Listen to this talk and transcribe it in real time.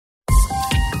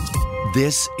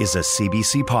This is a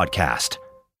CBC podcast.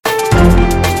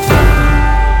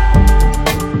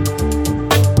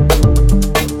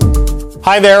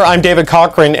 Hi there, I'm David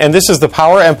Cochran, and this is the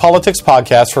Power and Politics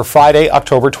podcast for Friday,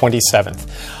 October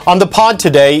 27th. On the pod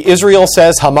today, Israel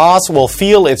says Hamas will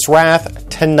feel its wrath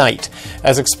tonight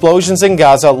as explosions in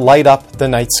Gaza light up the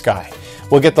night sky.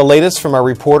 We'll get the latest from our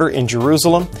reporter in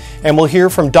Jerusalem, and we'll hear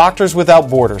from Doctors Without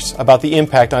Borders about the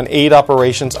impact on aid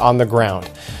operations on the ground.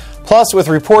 Plus, with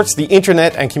reports the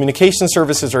internet and communication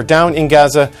services are down in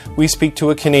Gaza, we speak to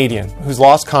a Canadian who's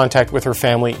lost contact with her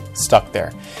family stuck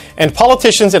there. And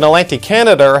politicians in Atlantic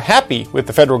Canada are happy with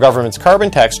the federal government's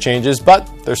carbon tax changes, but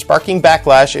they're sparking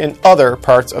backlash in other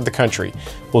parts of the country.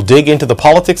 We'll dig into the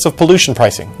politics of pollution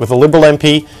pricing with a Liberal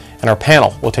MP, and our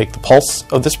panel will take the pulse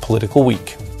of this political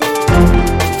week.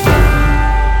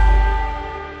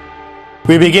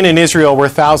 We begin in Israel, where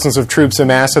thousands of troops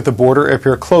amassed at the border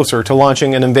appear closer to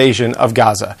launching an invasion of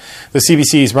Gaza. The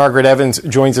CBC's Margaret Evans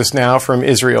joins us now from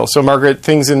Israel. So, Margaret,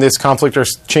 things in this conflict are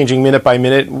changing minute by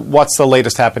minute. What's the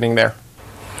latest happening there?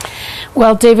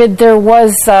 Well, David, there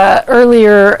was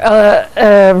earlier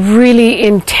a really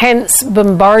intense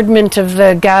bombardment of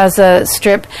the Gaza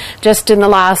Strip just in the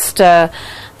last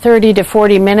 30 to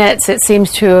 40 minutes. It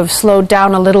seems to have slowed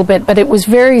down a little bit, but it was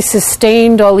very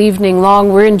sustained all evening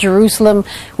long. We're in Jerusalem.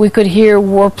 We could hear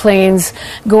warplanes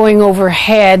going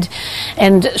overhead.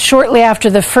 And shortly after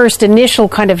the first initial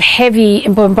kind of heavy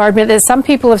bombardment that some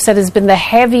people have said has been the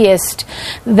heaviest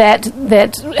that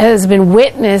has been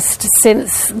witnessed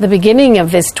since the beginning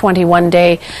of this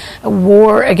 21-day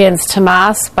war against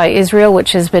Hamas by Israel,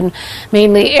 which has been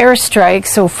mainly airstrikes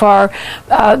so far,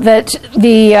 that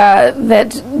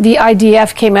the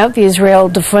IDF came out, the Israel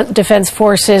Defense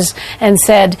Forces, and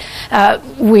said,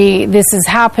 this is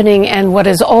happening, and what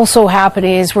is also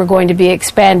happening is we're going to be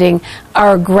expanding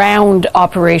our ground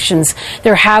operations.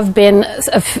 There have been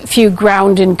a few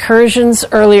ground incursions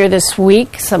earlier this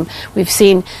week. We've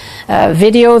seen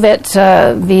video that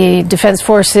the Defense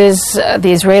Forces,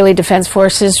 the Israeli Defense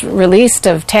Forces released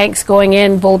of tanks going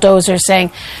in, bulldozers,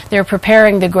 saying they're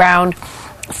preparing the ground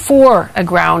for a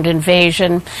ground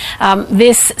invasion.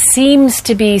 This seems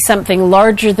to be something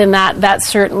larger than that. That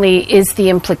certainly is the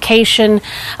implication.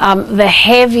 The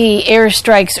heavy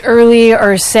airstrikes earlier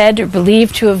are said or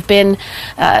believed to have been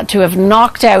to have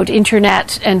knocked out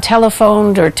internet and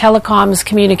telephone or telecoms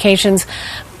communications.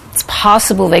 It's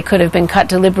possible they could have been cut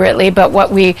deliberately, but what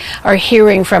we are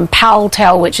hearing from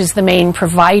Paltel, which is the main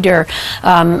provider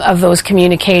of those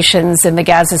communications in the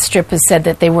Gaza Strip, has said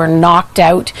that they were knocked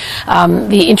out.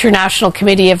 The International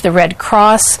Committee of the Red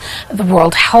Cross, the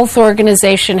World Health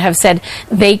Organization have said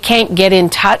they can't get in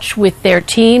touch with their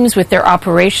teams, with their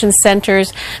operations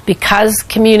centers, because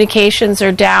communications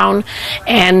are down.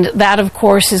 And that, of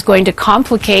course, is going to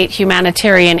complicate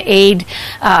humanitarian aid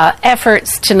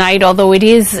efforts tonight, although it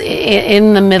is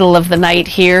in the middle of the night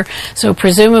here, so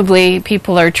presumably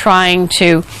people are trying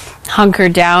to hunker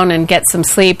down and get some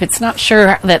sleep. It's not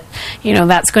sure that,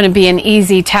 that's going to be an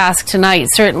easy task tonight.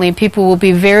 Certainly people will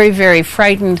be very, very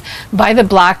frightened by the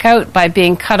blackout, by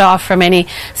being cut off from any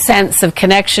sense of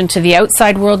connection to the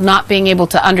outside world, not being able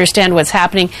to understand what's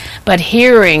happening, but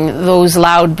hearing those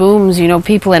loud booms.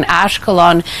 People in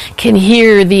Ashkelon can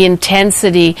hear the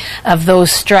intensity of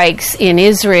those strikes in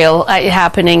Israel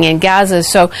happening in Gaza.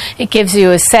 So it gives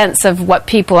you a sense of what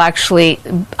people actually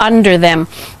under them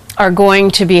are going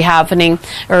to be happening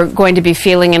or going to be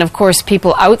feeling. And of course,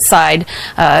 people outside,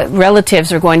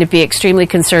 relatives, are going to be extremely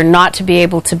concerned not to be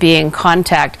able to be in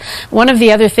contact. One of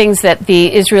the other things that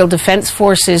the Israel Defense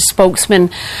Forces spokesman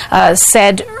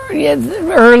said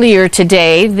earlier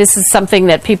today, this is something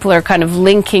that people are kind of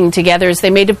linking together, is they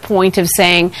made a point of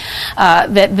saying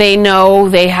that they know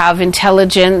they have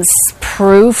intelligence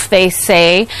proof, they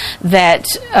say, that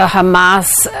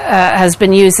Hamas has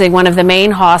been using one of the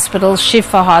main hospitals,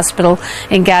 Shifa Hospital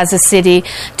in Gaza City,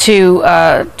 to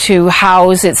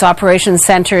house its operations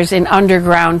centers in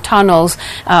underground tunnels.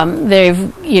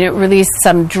 They've released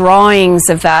some drawings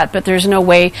of that, but there's no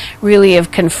way really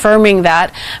of confirming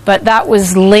that. But that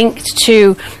was linked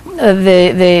to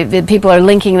the people are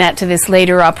linking that to this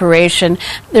later operation.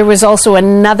 There was also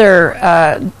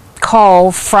another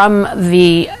call from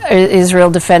the Israel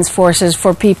Defense Forces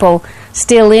for people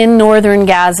still in northern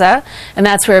Gaza, and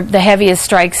that's where the heaviest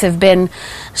strikes have been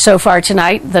so far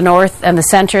tonight, the north and the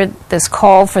center. This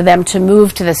call for them to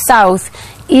move to the south,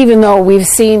 even though we've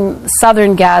seen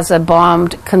southern Gaza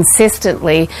bombed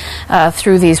consistently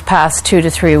through these past 2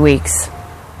 to 3 weeks.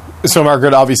 So,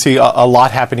 Margaret, obviously a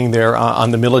lot happening there on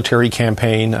the military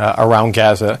campaign around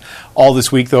Gaza. All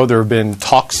this week, though, there have been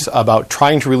talks about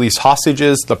trying to release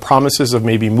hostages, the promises of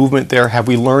maybe movement there. Have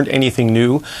we learned anything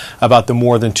new about the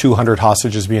more than 200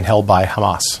 hostages being held by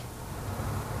Hamas?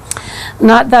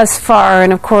 Not thus far,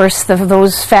 and of course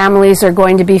those families are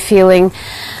going to be feeling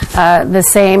the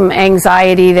same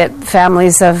anxiety that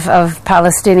families of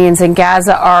Palestinians in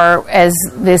Gaza are as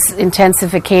this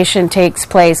intensification takes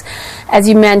place. As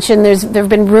you mentioned, there have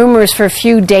been rumors for a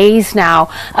few days now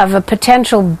of a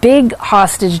potential big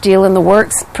hostage deal in the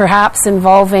works, perhaps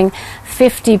involving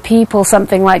 50 people,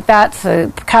 something like that. So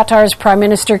Qatar's prime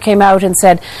minister came out and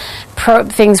said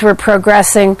things were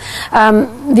progressing.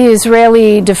 The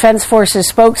Israeli Defense Forces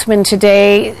spokesman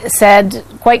today said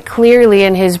quite clearly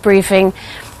in his briefing,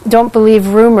 don't believe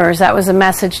rumors. That was a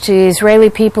message to Israeli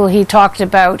people. He talked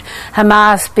about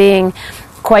Hamas being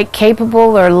quite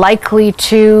capable or likely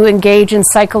to engage in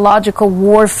psychological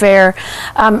warfare.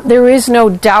 There is no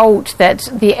doubt that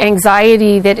the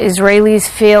anxiety that Israelis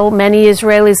feel, many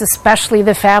Israelis, especially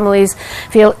the families,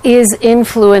 feel is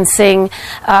influencing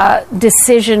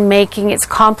decision-making. It's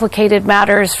complicated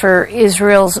matters for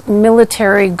Israel's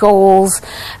military goals.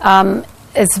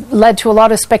 It's led to a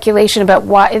lot of speculation about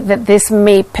why that this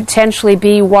may potentially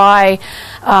be why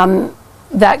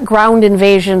that ground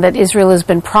invasion that Israel has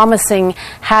been promising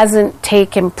hasn't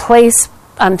taken place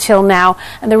until now.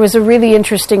 And there was a really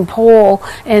interesting poll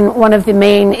in one of the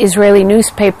main Israeli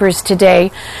newspapers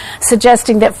today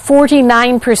suggesting that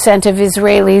 49% of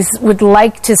Israelis would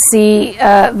like to see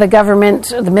the government,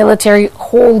 the military,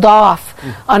 hold off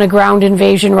on a ground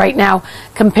invasion right now,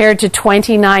 compared to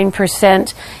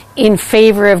 29% in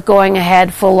favor of going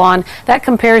ahead full on. That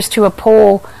compares to a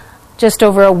poll just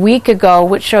over a week ago,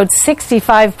 which showed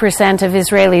 65% of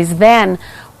Israelis then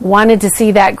wanted to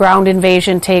see that ground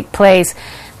invasion take place.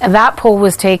 And that poll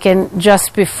was taken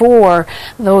just before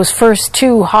those first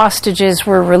two hostages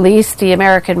were released, the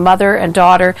American mother and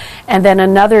daughter, and then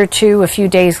another two a few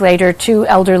days later, two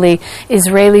elderly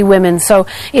Israeli women. So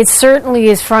it certainly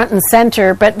is front and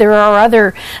center, but there are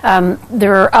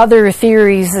other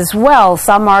theories as well.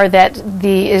 Some are that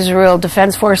the Israel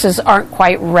Defense Forces aren't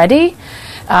quite ready.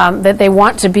 That they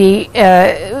want to be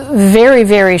very,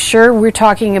 very sure. We're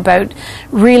talking about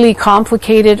really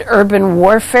complicated urban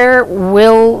warfare.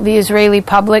 Will the Israeli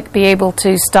public be able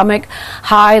to stomach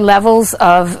high levels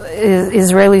of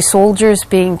Israeli soldiers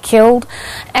being killed?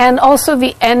 And also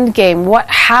the end game. What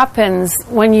happens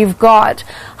when you've got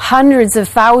hundreds of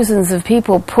thousands of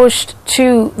people pushed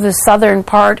to the southern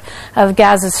part of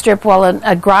Gaza Strip while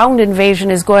a ground invasion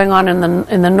is going on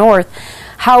in the north?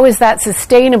 How is that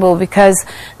sustainable? Because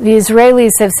the Israelis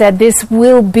have said this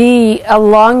will be a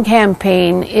long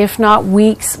campaign, if not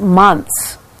weeks,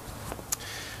 months.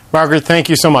 Margaret, thank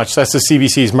you so much. That's the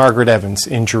CBC's Margaret Evans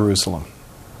in Jerusalem.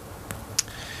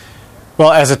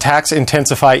 Well, as attacks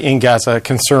intensify in Gaza,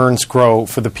 concerns grow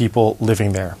for the people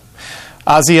living there.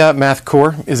 Azia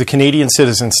Mathkour is a Canadian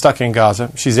citizen stuck in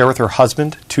Gaza. She's there with her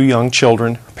husband, two young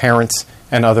children, parents,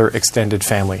 and other extended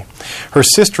family. Her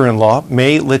sister-in-law,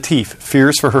 May Latif,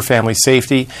 fears for her family's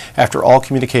safety after all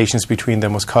communications between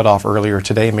them was cut off earlier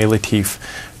today. May Latif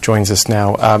joins us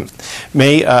now.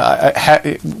 May,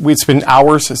 it's been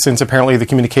hours since apparently the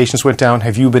communications went down.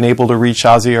 Have you been able to reach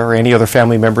Azia or any other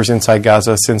family members inside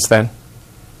Gaza since then?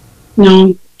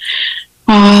 No.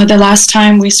 The last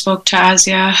time we spoke to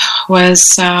Azia was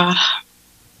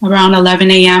around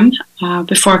 11 a.m.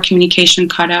 Before communication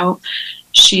cut out.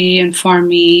 She informed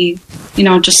me,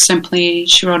 just simply,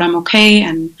 she wrote, I'm okay,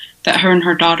 and that her and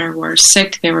her daughter were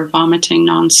sick. They were vomiting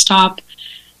nonstop.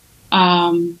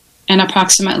 And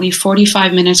approximately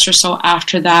 45 minutes or so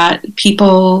after that,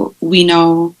 people we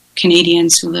know,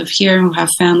 Canadians who live here, who have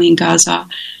family in Gaza,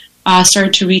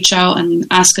 started to reach out and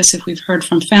ask us if we've heard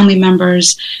from family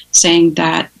members saying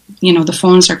that, the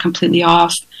phones are completely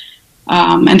off.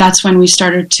 And that's when we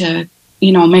started to,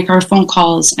 make our phone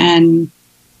calls and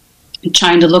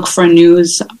trying to look for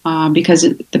news because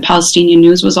the Palestinian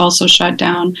news was also shut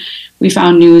down. We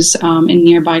found news in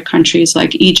nearby countries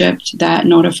like Egypt that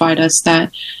notified us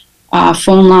that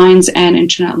phone lines and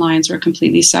internet lines were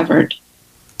completely severed.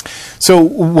 So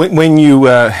when you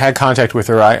had contact with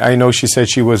her, I know she said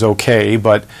she was okay,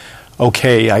 but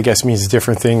okay, I guess, means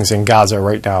different things in Gaza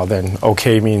right now than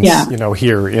okay means,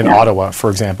 here in Ottawa, for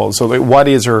example. So what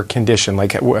is her condition?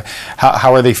 Like,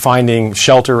 how are they finding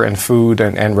shelter and food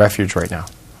and refuge right now?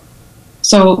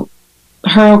 So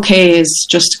her okay is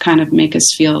just to kind of make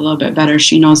us feel a little bit better.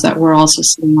 She knows that we're also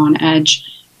sitting on edge.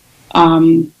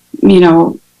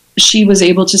 She was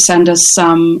able to send us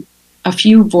some a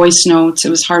few voice notes. It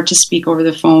was hard to speak over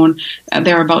the phone.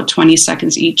 They were about 20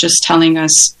 seconds each, just telling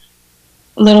us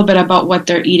a little bit about what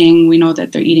they're eating. We know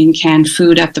that they're eating canned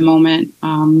food at the moment.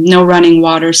 No running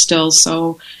water still,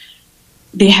 so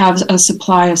they have a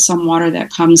supply of some water that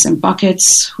comes in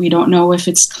buckets. We don't know if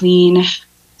it's clean.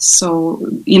 So,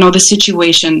 the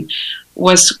situation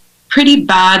was pretty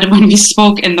bad when we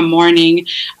spoke in the morning.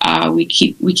 We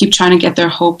keep trying to get their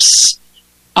hopes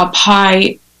up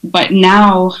high, but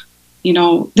now,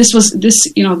 this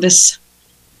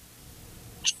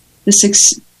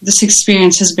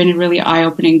experience has been really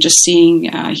eye-opening, just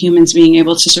seeing humans being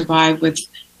able to survive with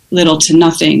little to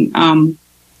nothing.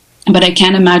 But I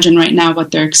can't imagine right now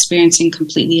what they're experiencing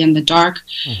completely in the dark.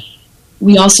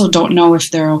 We also don't know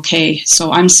if they're okay.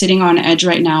 So I'm sitting on edge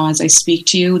right now as I speak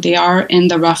to you. They are in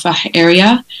the Rafah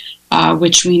area,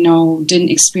 which we know didn't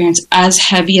experience as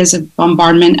heavy as a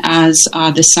bombardment as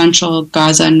the central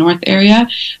Gaza north area.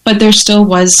 But there still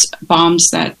was bombs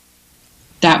that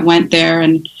went there,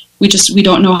 and we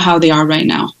don't know how they are right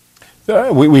now.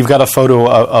 We've got a photo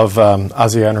of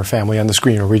Azia and her family on the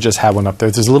screen, or we just have one up there.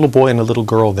 There's a little boy and a little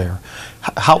girl there.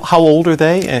 How old are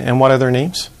they, and what are their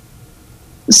names?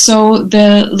 So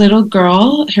the little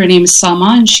girl, her name is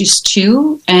Salma, and she's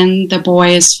 2, and the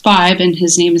boy is 5, and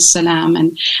his name is Salam.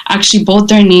 And actually, both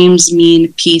their names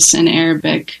mean peace in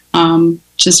Arabic.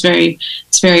 It's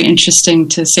very interesting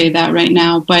to say that right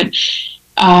now. But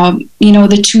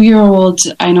the 2-year-old,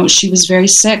 I know she was very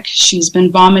sick. She's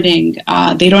been vomiting.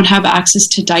 They don't have access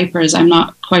to diapers. I'm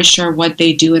not quite sure what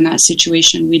they do in that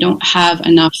situation. We don't have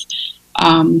enough.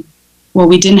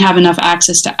 We didn't have enough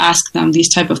access to ask them these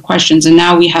type of questions, and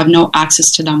now we have no access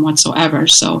to them whatsoever.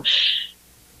 So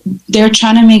they're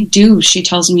trying to make do. She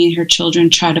tells me her children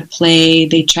try to play.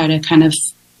 They try to kind of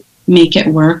make it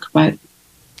work, but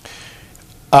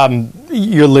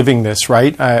you're living this,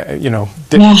 right?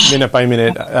 Minute by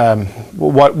minute.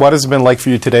 What has it been like for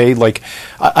you today? Like,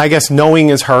 I guess knowing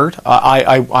is hard.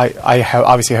 I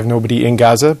obviously have nobody in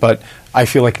Gaza, but I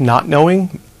feel like not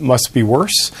knowing must be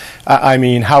worse.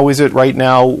 How is it right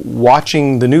now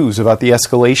watching the news about the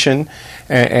escalation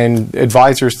and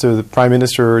advisors to the Prime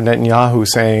Minister Netanyahu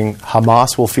saying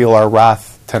Hamas will feel our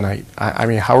wrath tonight?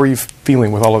 How are you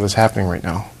feeling with all of this happening right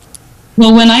now?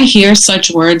 Well, when I hear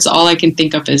such words, all I can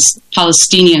think of is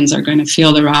Palestinians are going to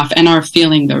feel the wrath and are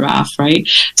feeling the wrath, right?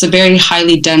 It's a very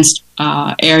highly dense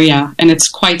area, and it's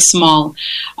quite small.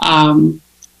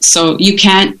 So you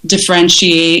can't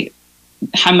differentiate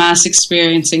Hamas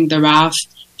experiencing the wrath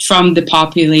from the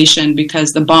population because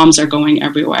the bombs are going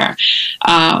everywhere.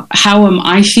 How am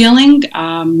I feeling?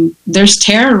 There's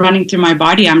terror running through my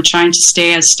body. I'm trying to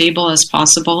stay as stable as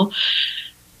possible.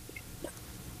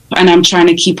 And I'm trying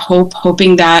to keep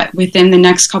hoping that within the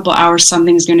next couple hours,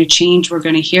 something's going to change. We're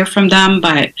going to hear from them.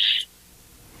 But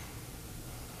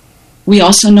we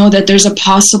also know that there's a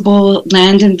possible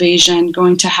land invasion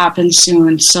going to happen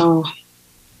soon. So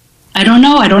I don't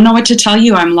know. I don't know what to tell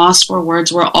you. I'm lost for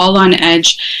words. We're all on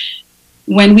edge.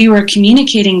 When we were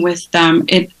communicating with them,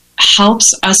 it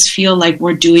helps us feel like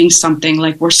we're doing something,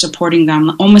 like we're supporting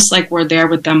them, almost like we're there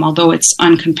with them, although it's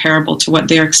uncomparable to what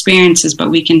their experience is,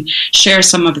 but we can share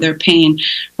some of their pain.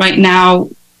 Right now,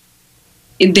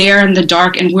 they're in the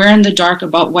dark, and we're in the dark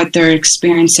about what they're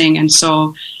experiencing. And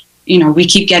so, we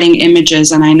keep getting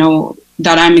images, and I know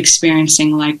that I'm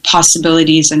experiencing like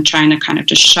possibilities and trying to kind of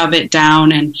just shove it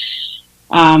down and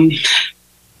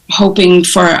hoping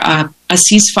for a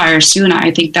ceasefire soon.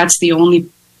 I think that's the only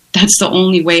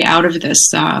way out of this.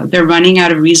 They're running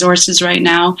out of resources right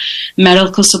now.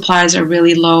 Medical supplies are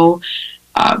really low.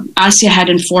 Asya had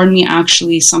informed me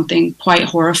actually something quite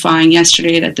horrifying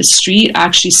yesterday, that the street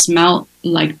actually smelled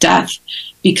like death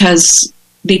because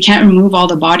they can't remove all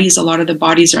the bodies. A lot of the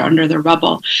bodies are under the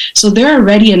rubble. So they're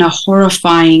already in a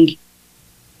horrifying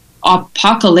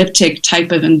apocalyptic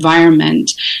type of environment.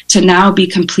 To now be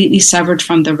completely severed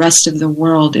from the rest of the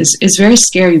world is very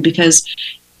scary, because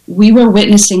we were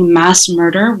witnessing mass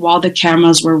murder while the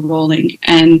cameras were rolling.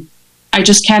 And I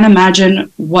just can't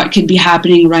imagine what could be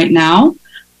happening right now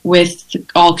with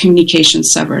all communication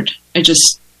severed.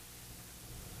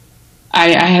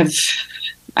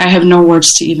 I have no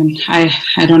words to even, I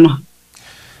don't know.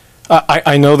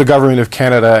 I know the government of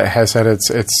Canada has said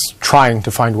it's trying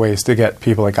to find ways to get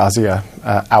people like Azia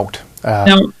out.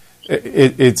 No.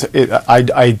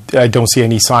 I don't see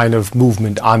any sign of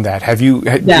movement on that. Do you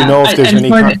know if there's any?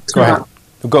 Go ahead.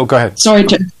 Go ahead. Sorry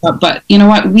to interrupt, but you know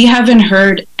what? We haven't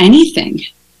heard anything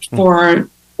for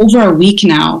over a week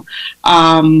now.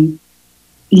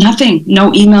 Nothing.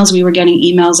 No emails. We were getting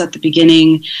emails at the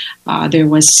beginning. There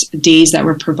was days that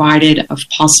were provided of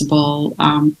possible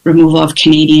removal of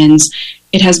Canadians.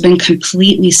 it has been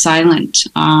completely silent.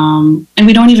 And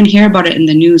we don't even hear about it in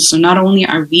the news. So not only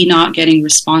are we not getting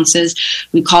responses,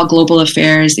 we call global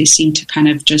affairs. They seem to kind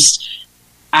of just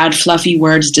add fluffy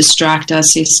words, distract us,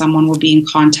 say someone will be in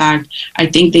contact. I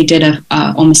think they did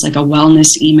almost like a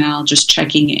wellness email, just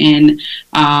checking in.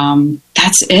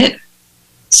 That's it.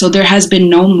 So there has been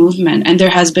no movement, and there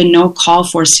has been no call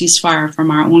for ceasefire from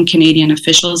our own Canadian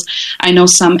officials. I know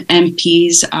some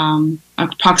MPs,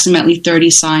 approximately 30,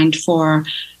 signed for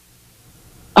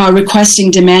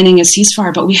demanding a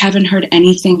ceasefire, but we haven't heard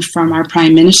anything from our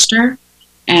Prime Minister.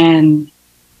 And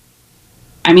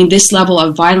I mean, this level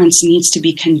of violence needs to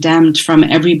be condemned from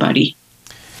everybody.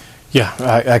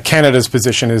 Yeah, Canada's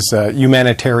position is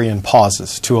humanitarian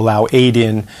pauses to allow aid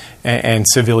in and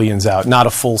civilians out. Not a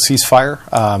full ceasefire,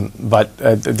 but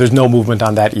there's no movement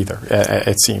on that either.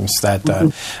 It seems that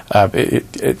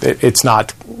it's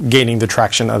not gaining the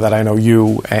traction that I know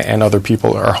you and other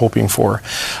people are hoping for.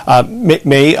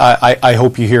 May, I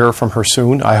hope you hear from her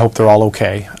soon. I hope they're all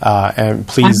okay. And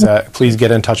please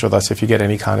get in touch with us if you get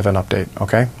any kind of an update,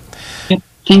 okay?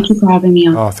 Thank you for having me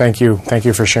on. Oh, thank you. Thank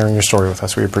you for sharing your story with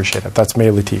us. We appreciate it. That's May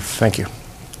Latif. Thank you.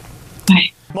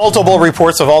 Bye. Multiple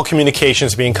reports of all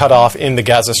communications being cut off in the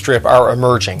Gaza Strip are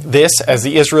emerging. This, as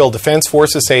the Israel Defense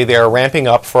Forces say they are ramping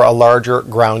up for a larger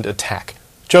ground attack.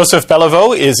 Joseph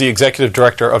Beliveau is the Executive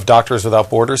Director of Doctors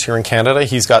Without Borders here in Canada.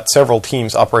 He's got several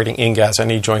teams operating in Gaza, and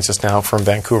he joins us now from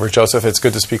Vancouver. Joseph, it's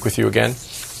good to speak with you again.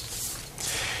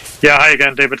 Yeah, hi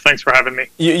again, David. Thanks for having me.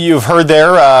 You've heard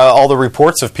there all the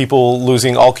reports of people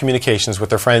losing all communications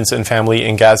with their friends and family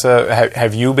in Gaza.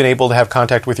 Have you been able to have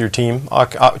contact with your teams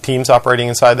operating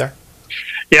inside there?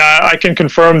 Yeah, I can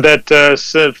confirm that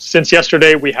since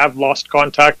yesterday we have lost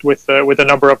contact with a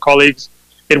number of colleagues.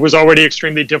 It was already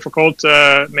extremely difficult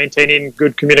maintaining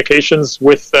good communications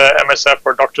with MSF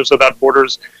or Doctors Without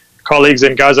Borders colleagues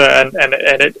in Gaza, and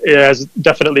it has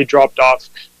definitely dropped off.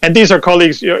 And these are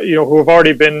colleagues who have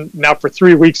already been now for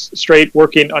 3 weeks straight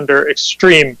working under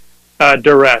extreme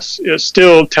duress,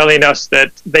 still telling us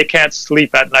that they can't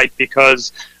sleep at night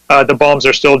because the bombs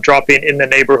are still dropping in the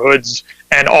neighborhoods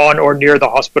and on or near the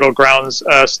hospital grounds.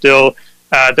 Still,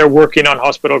 they're working on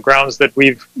hospital grounds that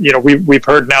we've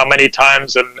heard now many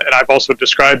times, and I've also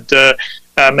described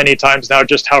many times now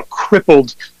just how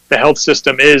crippled the health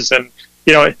system is. And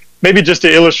maybe just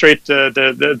to illustrate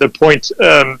the point,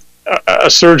 a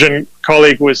surgeon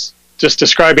colleague was just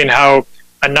describing how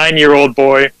a 9-year-old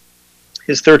boy,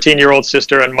 his 13-year-old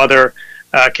sister and mother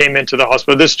came into the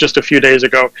hospital. This just a few days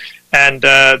ago, and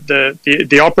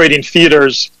the operating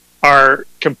theaters are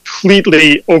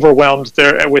completely overwhelmed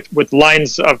there with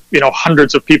lines of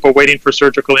hundreds of people waiting for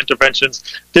surgical interventions.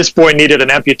 This boy needed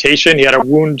an amputation. He had a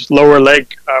wound, lower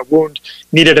leg wound,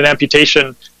 needed an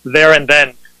amputation there and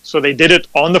then. So they did it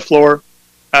on the floor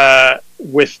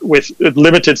with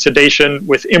limited sedation,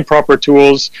 with improper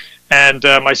tools. And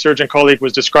my surgeon colleague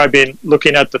was describing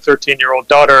looking at the 13-year-old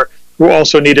daughter who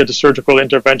also needed a surgical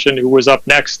intervention, who was up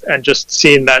next, and just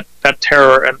seeing that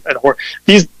terror and horror.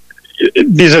 These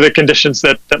are the conditions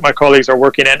that my colleagues are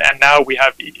working in, and now we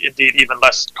have indeed even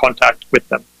less contact with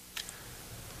them.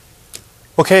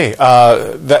 Okay,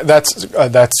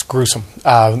 that's gruesome.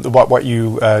 What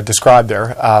you described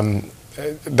there,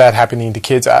 that happening to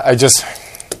kids. I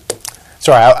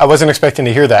wasn't expecting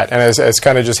to hear that, and it's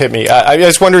kind of just hit me. I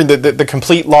was wondering the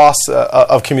complete loss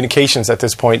of communications at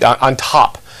this point, on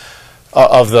top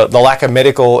of the lack of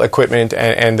medical equipment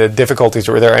and the difficulties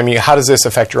that were there. I mean, how does this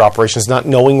affect your operations? Not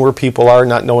knowing where people are,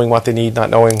 not knowing what they need, not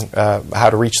knowing how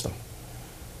to reach them.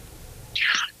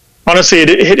 Honestly,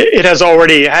 it has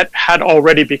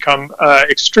already become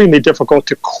extremely difficult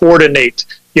to coordinate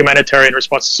humanitarian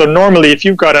responses. So normally, if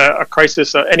you've got a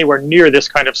crisis anywhere near this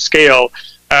kind of scale,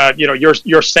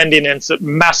 you're sending in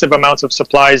massive amounts of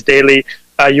supplies daily.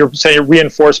 You're sending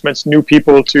reinforcements, new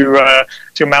people to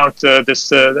mount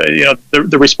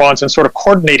the response, and sort of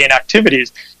coordinating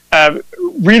activities.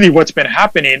 Really, what's been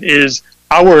happening is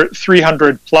our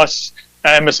 300 plus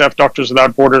MSF Doctors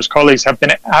Without Borders colleagues have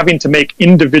been having to make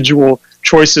individual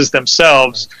choices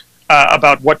themselves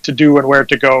about what to do and where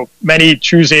to go. Many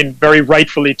choosing very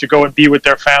rightfully to go and be with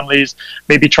their families,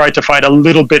 maybe try to find a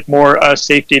little bit more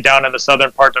safety down in the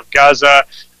southern part of Gaza.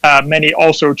 Many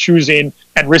also choosing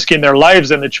and risking their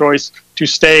lives in the choice to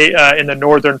stay in the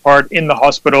northern part, in the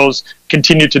hospitals,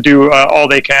 continue to do all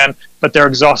they can, but they're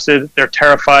exhausted, they're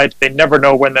terrified, they never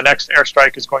know when the next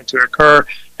airstrike is going to occur,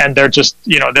 and they're just,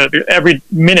 every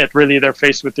minute really they're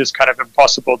faced with this kind of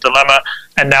impossible dilemma,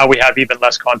 and now we have even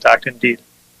less contact indeed.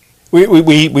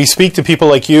 We speak to people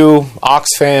like you,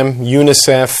 Oxfam,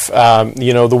 UNICEF,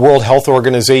 the World Health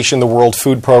Organization, the World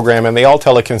Food Program, and they all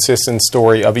tell a consistent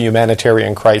story of a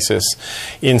humanitarian crisis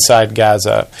inside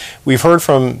Gaza. We've heard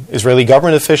from Israeli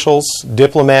government officials,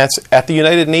 diplomats at the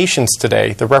United Nations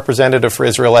today. The representative for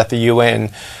Israel at the UN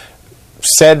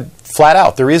said flat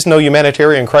out, there is no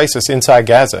humanitarian crisis inside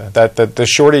Gaza, that the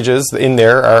shortages in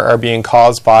there are being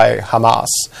caused by Hamas.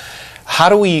 How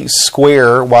do we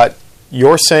square what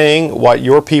you're saying, what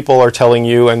your people are telling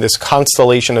you, and this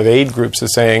constellation of aid groups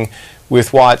is saying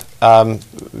with what the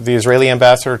Israeli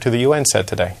ambassador to the UN said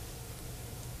today?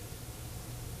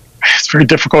 It's very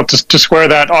difficult to square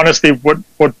that. Honestly, what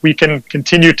we can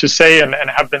continue to say and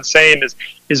have been saying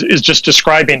is just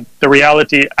describing the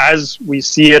reality as we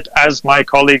see it, as my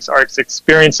colleagues are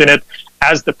experiencing it,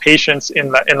 as the patients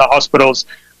in the hospitals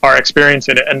are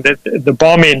experiencing it. And the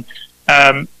bombing,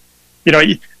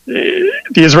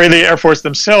 the Israeli Air Force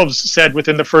themselves said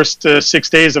within the first 6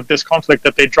 days of this conflict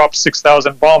that they dropped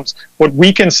 6,000 bombs. What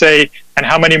we can say, and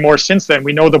how many more since then,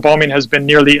 we know the bombing has been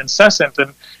nearly incessant.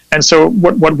 And so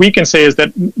what we can say is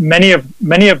that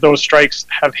many of those strikes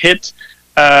have hit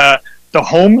the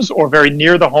homes or very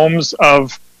near the homes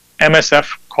of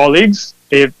MSF colleagues.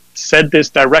 They've said this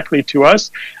directly to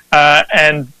us.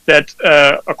 And that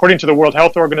according to the World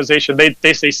Health Organization,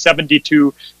 they say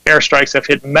 72 airstrikes have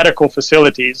hit medical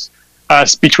facilities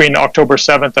between October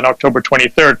 7th and October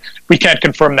 23rd. We can't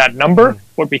confirm that number.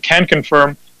 What we can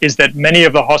confirm is that many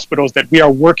of the hospitals that we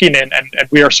are working in and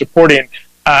we are supporting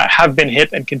have been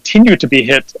hit and continue to be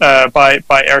hit by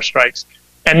airstrikes.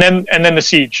 And then the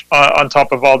siege on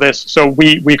top of all this. So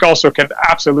we also can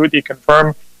absolutely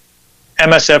confirm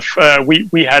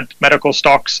MSF, we had medical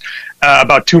stocks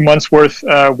about 2 months worth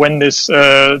when this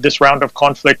round of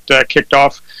conflict kicked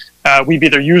off. We've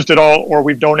either used it all or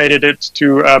we've donated it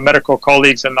to medical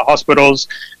colleagues in the hospitals.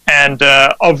 And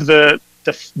of the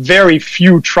very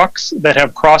few trucks that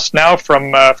have crossed now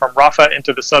from Rafah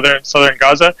into the southern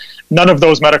Gaza, none of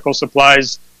those medical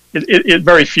supplies,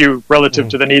 very few relative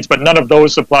to the needs, but none of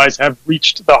those supplies have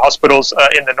reached the hospitals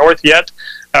in the north yet.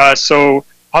 So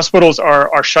hospitals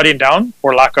are shutting down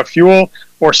for lack of fuel,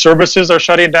 or services are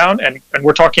shutting down, and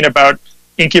we're talking about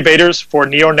incubators for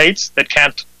neonates that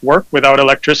can't work without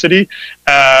electricity,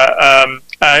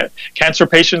 cancer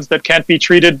patients that can't be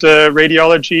treated,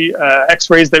 radiology,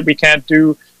 x-rays that we can't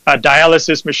do,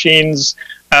 dialysis machines,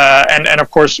 and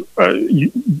of course,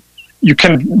 you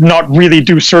can not really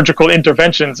do surgical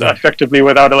interventions effectively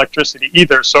without electricity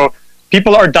either. So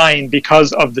people are dying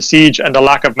because of the siege and the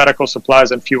lack of medical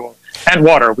supplies and fuel and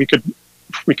water. We could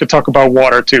talk about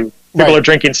water too. People are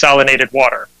drinking salinated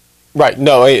water. Right.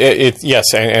 No,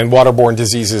 yes, and waterborne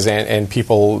diseases, and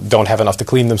people don't have enough to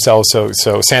clean themselves,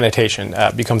 so sanitation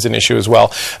becomes an issue as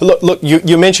well. Look,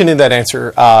 you mentioned in that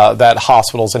answer that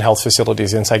hospitals and health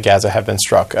facilities inside Gaza have been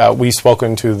struck. We've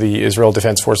spoken to the Israel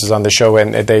Defense Forces on the show,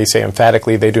 and they say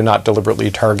emphatically they do not deliberately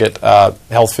target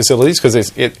health facilities because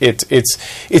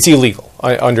it's illegal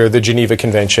under the Geneva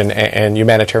Convention and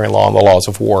humanitarian law and the laws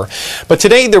of war. But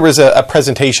today there was a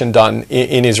presentation done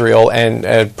in Israel, and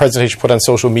a presentation put on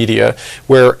social media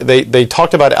where they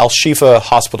talked about Al-Shifa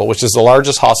Hospital, which is the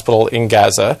largest hospital in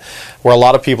Gaza, where a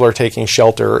lot of people are taking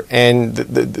shelter. And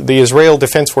the Israel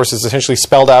Defense Forces essentially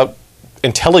spelled out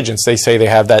intelligence they say they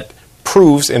have that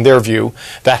proves, in their view,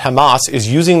 that Hamas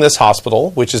is using this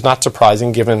hospital, which is not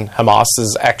surprising given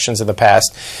Hamas's actions in the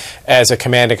past, as a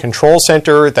command and control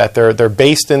center, that they're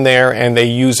based in there, and they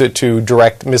use it to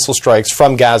direct missile strikes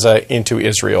from Gaza into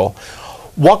Israel.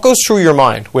 What goes through your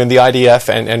mind when the IDF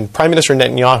and Prime Minister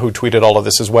Netanyahu tweeted all of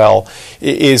this as well,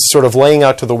 is sort of laying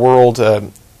out to the world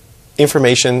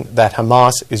information that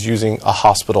Hamas is using a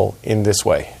hospital in this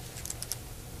way?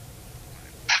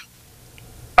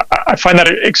 I find that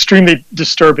extremely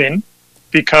disturbing,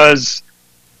 because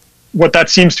what that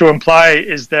seems to imply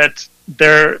is that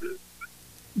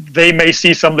they may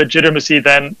see some legitimacy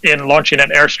then in launching an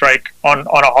airstrike on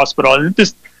a hospital. And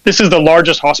this is the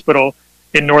largest hospital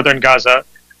in northern Gaza.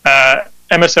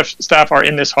 MSF staff are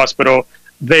in this hospital.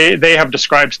 They have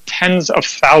described tens of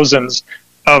thousands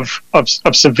of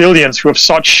civilians who have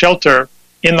sought shelter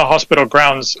in the hospital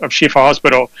grounds of Shifa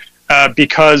Hospital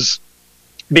because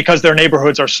their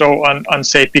neighborhoods are so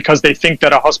unsafe, because they think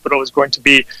that a hospital is going to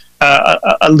be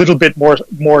a little bit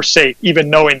more safe, even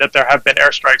knowing that there have been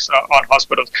airstrikes on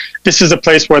hospitals. This is a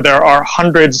place where there are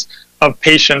hundreds of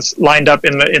patients lined up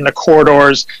in the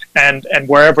corridors and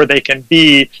wherever they can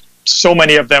be, so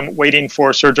many of them waiting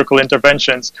for surgical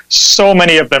interventions, so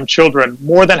many of them children.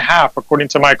 More than half, according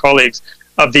to my colleagues,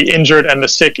 of the injured and the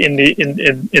sick in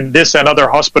this and other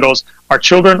hospitals are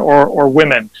children or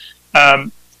women.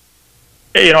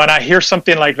 and I hear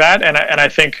something like that, and I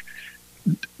think,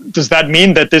 does that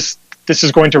mean that this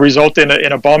is going to result in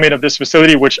a bombing of this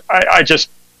facility, which I just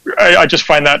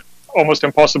find that almost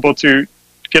impossible to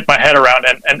get my head around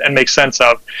and make sense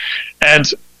of. And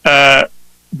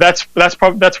that's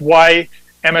why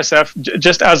MSF,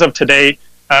 just as of today,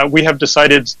 we have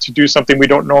decided to do something we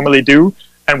don't normally do,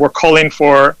 and we're calling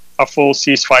for a full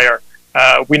ceasefire.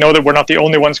 We know that we're not the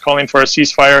only ones calling for a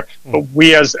ceasefire, but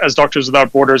we as Doctors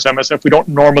Without Borders, MSF, we don't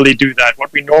normally do that.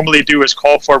 What we normally do is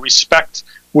call for respect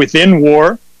within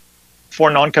war for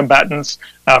non-combatants,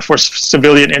 for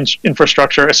civilian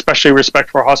infrastructure, especially respect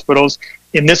for hospitals.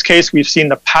 In this case, we've seen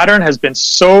the pattern has been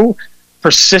so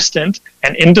persistent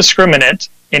and indiscriminate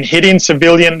in hitting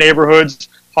civilian neighborhoods,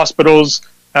 hospitals,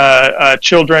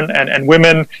 children and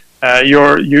women.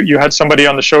 You had somebody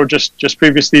on the show just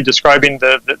previously describing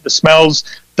the smells.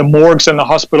 The morgues in the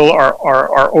hospital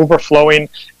are overflowing,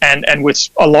 and with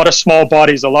a lot of small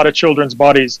bodies, a lot of children's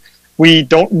bodies. We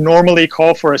don't normally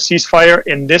call for a ceasefire.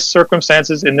 In this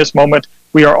circumstances, in this moment,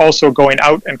 we are also going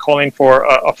out and calling for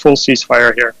a full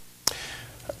ceasefire here.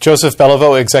 Joseph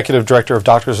Beliveau, Executive Director of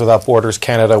Doctors Without Borders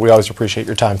Canada, we always appreciate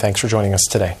your time. Thanks for joining us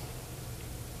today.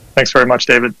 Thanks very much,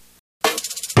 David.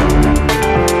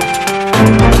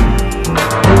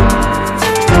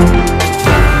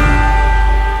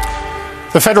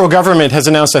 The federal government has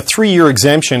announced a 3-year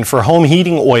exemption for home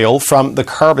heating oil from the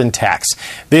carbon tax.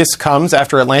 This comes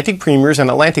after Atlantic premiers and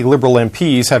Atlantic Liberal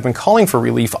MPs have been calling for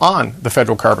relief on the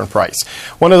federal carbon price.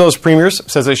 One of those premiers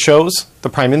says it shows the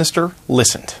Prime Minister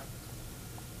listened.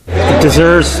 It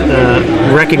deserves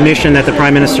recognition that the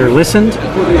Prime Minister listened.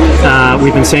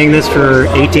 We've been saying this for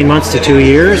 18 months to 2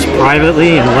 years,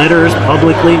 privately, in letters,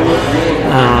 publicly.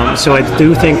 So I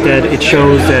do think that it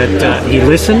shows that he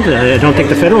listened. I don't think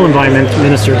the federal environment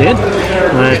minister did.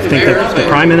 I think that the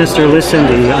Prime Minister listened.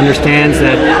 He understands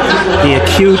that the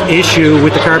acute issue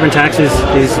with the carbon tax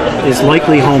is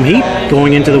likely home heat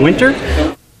going into the winter.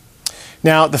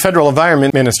 Now, the Federal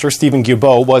Environment Minister, Stephen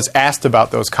Guilbeault, was asked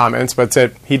about those comments, but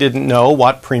said he didn't know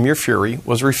what Premier Furey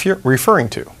was referring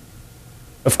to.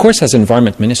 Of course, as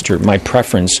Environment Minister, my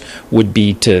preference would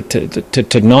be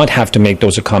to not have to make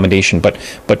those accommodations,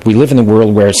 but we live in a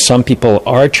world where some people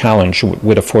are challenged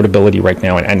with affordability right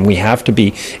now, and we have to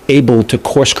be able to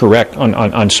course correct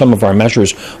on some of our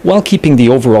measures while keeping the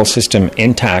overall system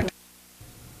intact.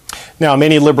 Now,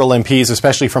 many Liberal MPs,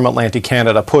 especially from Atlantic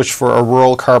Canada, pushed for a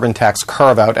rural carbon tax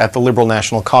carve-out at the Liberal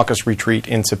National Caucus retreat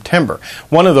in September.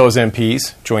 One of those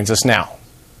MPs joins us now.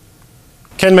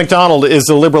 Ken McDonald is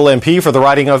the Liberal MP for the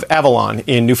riding of Avalon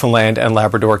in Newfoundland and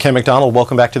Labrador. Ken McDonald,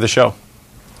 welcome back to the show.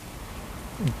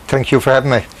 Thank you for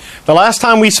having me. The last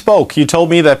time we spoke, you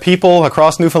told me that people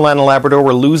across Newfoundland and Labrador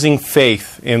were losing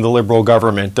faith in the Liberal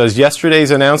government. Does yesterday's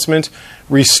announcement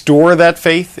restore that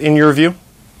faith, in your view?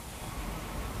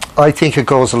 I think it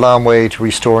goes a long way to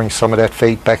restoring some of that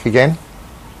faith back again.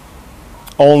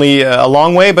 Only a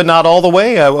long way, but not all the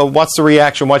way? What's the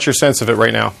reaction? What's your sense of it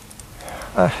right now?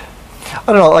 I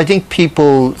don't know. I think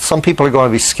some people are going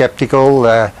to be skeptical,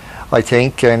 I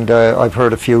think, and I've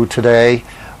heard a few today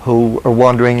who are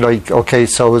wondering, like, okay,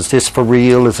 so is this for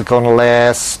real? Is it going to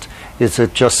last? Is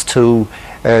it just to,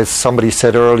 as somebody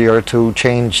said earlier, to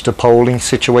change the polling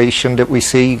situation that we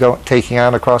see taking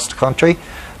on across the country?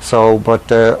 So,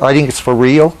 but I think it's for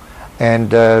real,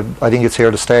 and I think it's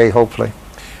here to stay, hopefully.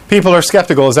 People are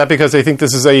skeptical. Is that because they think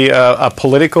this is a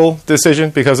political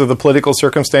decision, because of the political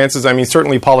circumstances? I mean,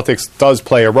 certainly politics does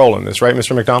play a role in this, right,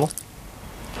 Mr. McDonald?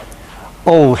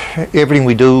 Oh, everything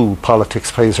we do,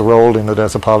 politics plays a role in it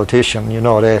as a politician. You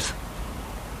know that.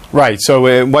 Right.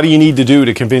 So what do you need to do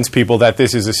to convince people that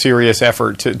this is a serious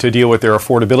effort to deal with their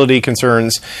affordability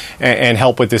concerns and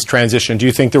help with this transition? Do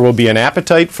you think there will be an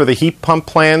appetite for the heat pump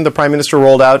plan the Prime Minister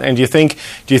rolled out? And do you think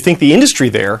the industry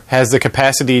there has the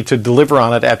capacity to deliver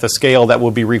on it at the scale that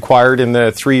will be required in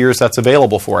the 3 years that's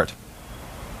available for it?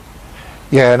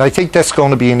 Yeah, and I think that's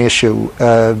going to be an issue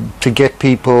to get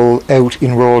people out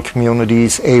in rural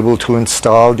communities able to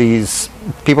install these,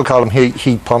 people call them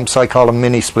heat pumps, I call them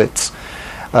mini splits.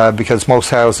 Because most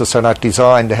houses are not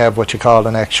designed to have what you call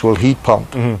an actual heat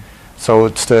pump. Mm-hmm. So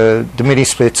it's the mini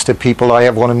splits that people, I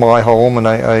have one in my home, and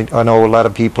I know a lot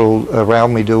of people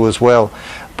around me do as well.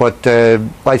 But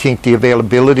I think the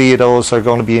availability of those are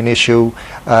going to be an issue.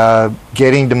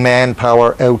 Getting the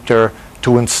manpower out there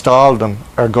to install them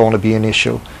are going to be an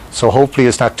issue. So hopefully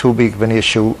it's not too big of an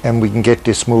issue, and we can get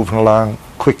this moving along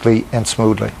quickly and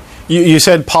smoothly. You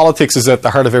said politics is at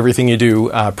the heart of everything you do.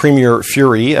 Premier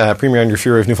Furey, Premier Andrew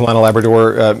Furey of Newfoundland and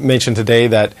Labrador, mentioned today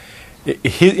that,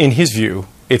 in his view,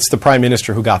 it's the Prime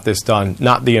Minister who got this done,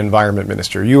 not the Environment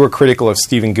Minister. You were critical of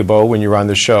Stephen Guilbeault when you were on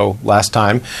the show last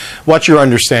time. What's your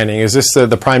understanding? Is this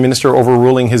the Prime Minister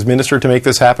overruling his minister to make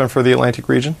this happen for the Atlantic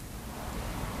region?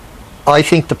 I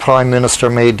think the Prime Minister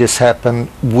made this happen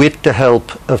with the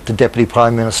help of the Deputy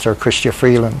Prime Minister, Chrystia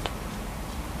Freeland.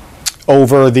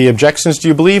 Over the objections, do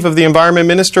you believe, of the Environment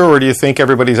Minister, or do you think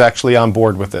everybody's actually on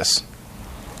board with this?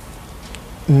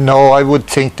 No, I would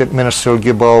think that Minister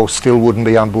Guilbeault still wouldn't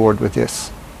be on board with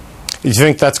this. Do you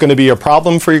think that's going to be a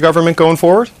problem for your government going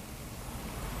forward?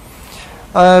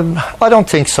 I don't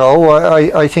think so.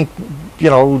 I think,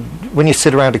 when you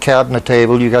sit around a cabinet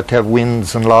table, you got to have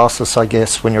wins and losses, I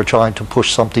guess, when you're trying to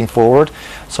push something forward.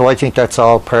 So I think that's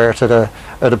all part of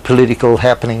the political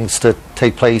happenings that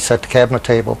take place at the cabinet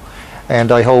table. And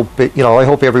I hope, I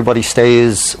hope everybody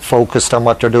stays focused on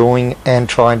what they're doing and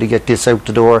trying to get this out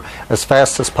the door as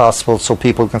fast as possible so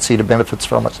people can see the benefits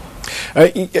from it.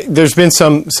 There's been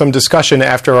some discussion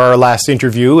after our last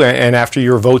interview and after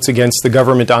your votes against the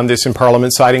government on this in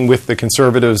Parliament, siding with the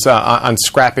Conservatives on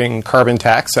scrapping carbon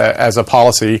tax as a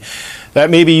policy, that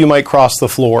maybe you might cross the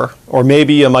floor or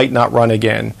maybe you might not run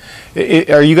again.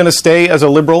 Are you going to stay as a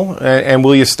Liberal and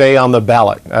will you stay on the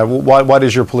ballot? What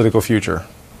is your political future?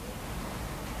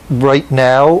 Right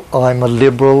now, I'm a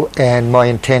Liberal and my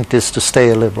intent is to stay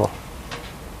a Liberal.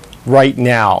 Right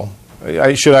now?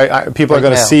 People are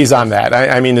going to seize on that.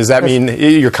 Does that mean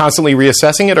you're constantly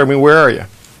reassessing it? Where are you?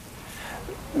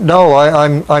 No,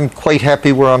 I'm quite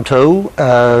happy where I'm to,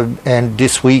 and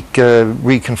this week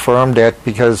reconfirmed that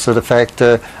because of the fact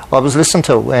I was listened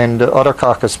to, and other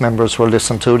caucus members were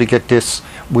listened to get this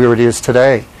where it is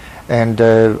today. And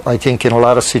I think in a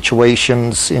lot of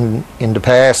situations in the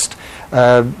past,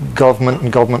 government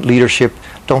and government leadership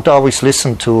don't always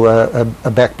listen to a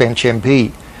backbench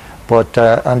MP. But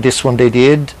on this one they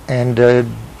did, and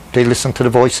they listened to the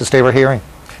voices they were hearing.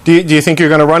 Do you think you're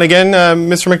going to run again,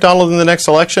 Mr. McDonald, in the next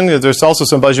election? There's also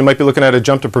some buzz you might be looking at a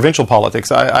jump to provincial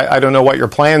politics. I don't know what your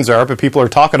plans are, but people are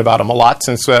talking about them a lot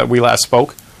since we last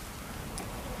spoke.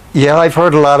 Yeah, I've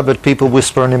heard a lot about people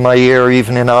whispering in my ear,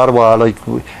 even in Ottawa, like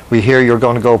we hear you're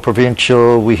going to go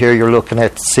provincial, we hear you're looking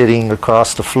at sitting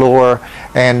across the floor.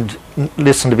 And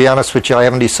listen, to be honest with you, I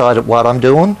haven't decided what I'm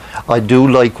doing. I do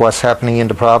like what's happening in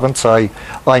the province. I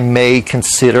may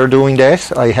consider doing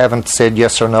that. I haven't said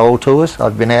yes or no to it.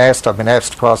 I've been asked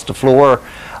across the floor.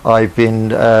 I've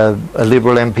been a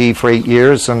Liberal MP for 8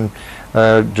 years, and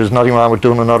there's nothing wrong with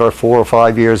doing another 4 or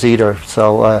 5 years either.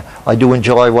 So I do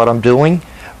enjoy what I'm doing.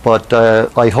 But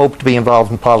I hope to be involved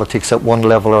in politics at one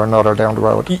level or another down the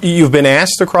road. You've been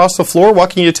asked across the floor. What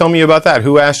can you tell me about that?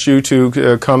 Who asked you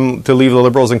to come to leave the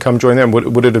Liberals and come join them?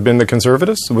 Would it have been the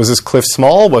Conservatives? Was this Cliff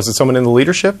Small? Was it someone in the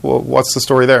leadership? What's the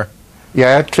story there?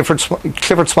 Yeah,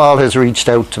 Clifford Small has reached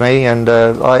out to me, and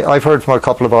I've heard from a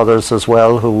couple of others as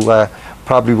well who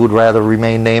probably would rather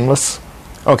remain nameless.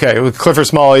 Okay, well, Clifford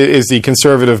Small is the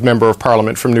Conservative Member of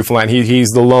Parliament from Newfoundland. He's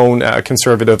the lone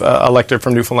Conservative elected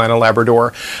from Newfoundland and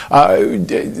Labrador.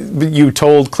 You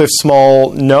told Cliff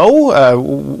Small no?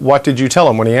 What did you tell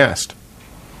him when he asked?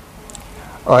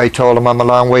 I told him I'm a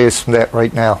long ways from that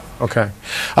right now. Okay.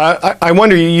 I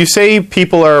wonder, you say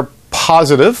people are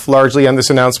positive, largely, on this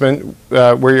announcement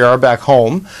where you are back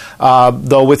home,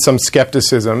 though with some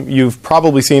skepticism. You've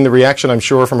probably seen the reaction, I'm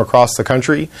sure, from across the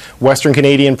country. Western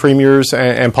Canadian premiers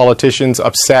and politicians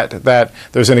upset that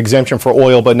there's an exemption for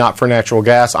oil but not for natural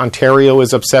gas. Ontario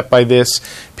is upset by this.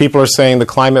 People are saying the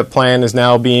climate plan is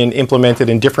now being implemented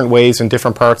in different ways in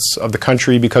different parts of the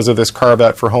country because of this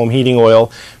carve-out for home heating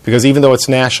oil, because even though it's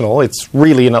national, it's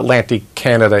really an Atlantic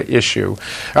Canada issue.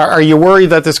 Are you worried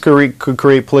that this could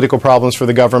create political problems for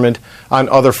the government on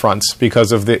other fronts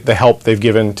because of the help they've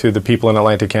given to the people in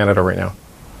Atlantic Canada right now?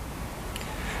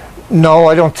 No,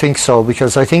 I don't think so,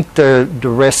 because I think the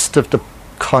rest of the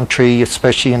country,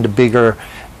 especially in the bigger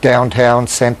downtown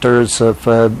centres of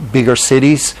bigger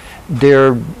cities,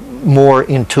 they're more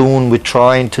in tune with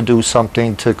trying to do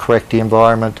something to correct the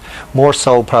environment, more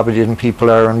so probably than people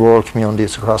are in rural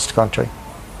communities across the country.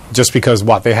 Just because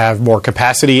they have more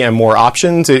capacity and more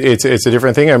options? It's a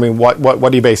different thing?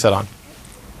 What do you base that on?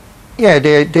 Yeah,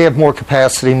 they have more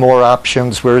capacity, more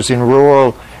options, whereas in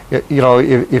rural,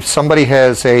 if somebody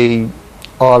has a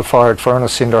oil-fired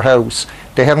furnace in their house,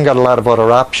 they haven't got a lot of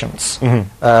other options.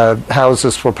 Mm-hmm.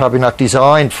 Houses were probably not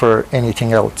designed for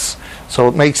anything else. So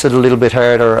it makes it a little bit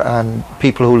harder on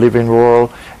people who live in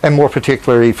rural, and more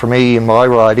particularly for me in my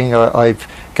riding. I've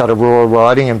got a rural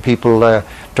riding, and people,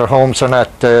 their homes are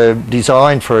not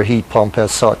designed for a heat pump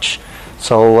as such.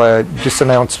 So this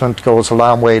announcement goes a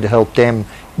long way to help them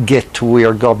get to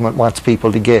where government wants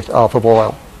people to get off of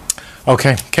oil.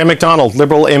 Okay. Ken McDonald,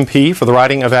 Liberal MP for the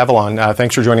riding of Avalon.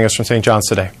 Thanks for joining us from St. John's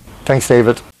today. Thanks,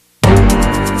 David.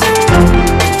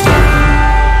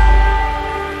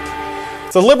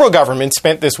 The Liberal government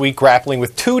spent this week grappling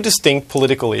with two distinct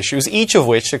political issues, each of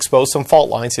which exposed some fault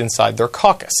lines inside their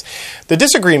caucus. The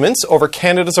disagreements over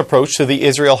Canada's approach to the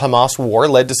Israel-Hamas war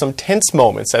led to some tense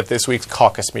moments at this week's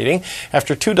caucus meeting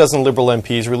after 24 Liberal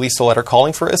MPs released a letter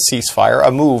calling for a ceasefire,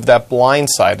 a move that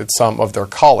blindsided some of their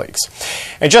colleagues.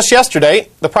 And just yesterday,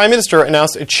 the Prime Minister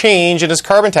announced a change in his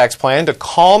carbon tax plan to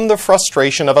calm the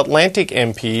frustration of Atlantic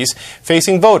MPs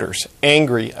facing voters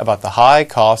angry about the high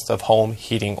cost of home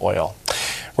heating oil.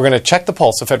 We're going to check the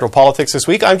pulse of federal politics this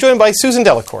week. I'm joined by Susan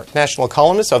Delacourt, national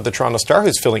columnist of the Toronto Star,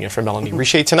 who's filling in for Melanie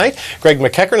Richer tonight. Greg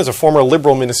McEachern is a former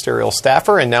Liberal ministerial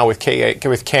staffer and now with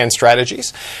CAN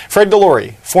Strategies. Fred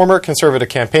Delory, former Conservative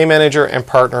campaign manager and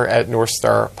partner at North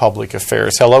Star Public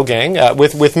Affairs. Hello, gang.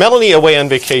 With Melanie away on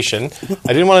vacation,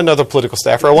 I didn't want another political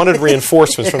staffer. I wanted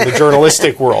reinforcements from the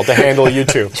journalistic world to handle you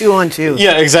two. 2 on 2.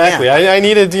 Yeah, exactly. Yeah. I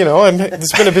needed,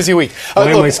 it's been a busy week.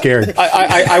 Why am I scared?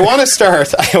 I want to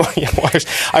start.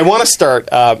 I want to start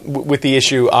with the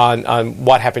issue on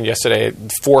what happened yesterday at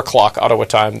 4 o'clock Ottawa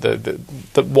time,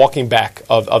 the walking back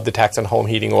of the tax on home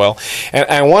heating oil. And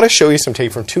I want to show you some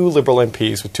tape from two Liberal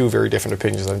MPs with two very different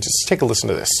opinions. And just take a listen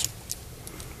to this.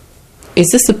 Is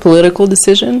this a political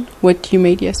decision, what you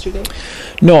made yesterday?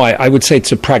 No, I would say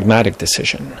it's a pragmatic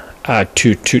decision.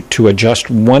 To adjust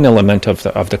one element of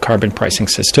the carbon pricing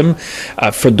system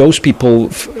for those people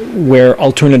where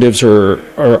alternatives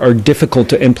are difficult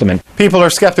to implement. People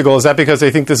are skeptical. Is that because they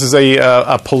think this is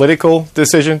a political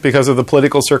decision because of the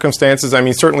political circumstances? I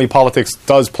mean, certainly politics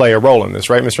does play a role in this,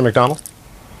 right, Mr. McDonald?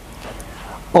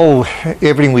 Oh,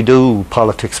 everything we do,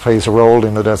 politics plays a role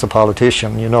in it as a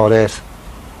politician. You know that.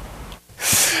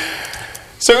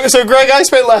 So, Greg, I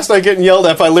spent last night getting yelled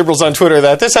at by Liberals on Twitter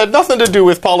that this had nothing to do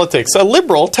with politics. A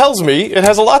Liberal tells me it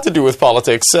has a lot to do with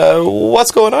politics.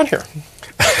 What's going on here?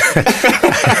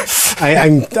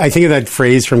 I think of that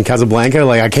phrase from Casablanca,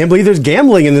 like, I can't believe there's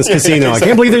gambling in this casino. Exactly. I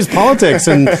can't believe there's politics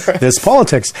in this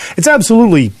politics. It's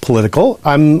absolutely political.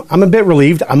 I'm a bit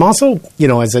relieved. I'm also,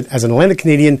 as an Atlantic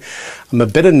Canadian, I'm a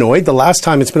bit annoyed. The last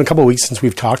time, it's been a couple of weeks since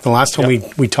we've talked. The last time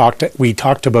we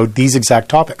talked about these exact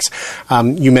topics.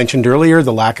 You mentioned earlier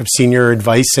the lack of senior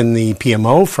advice in the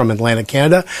PMO from Atlantic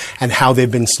Canada and how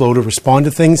they've been slow to respond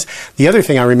to things. The other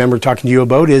thing I remember talking to you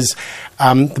about is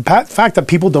the fact that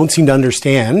people don't seem to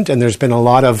understand, and there's been a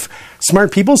lot of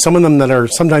smart people, some of them that are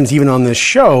sometimes even on this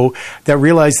show, that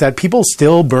realize that people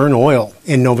still burn oil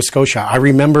in Nova Scotia. I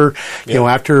remember,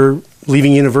 after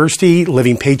leaving university,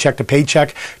 living paycheck to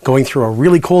paycheck, going through a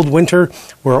really cold winter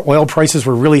where oil prices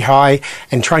were really high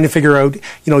and trying to figure out,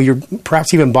 you're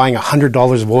perhaps even buying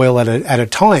 $100 of oil at a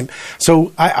time.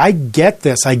 So I get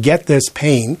this. I get this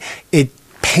pain. It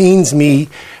pains me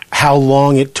how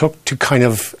long it took to kind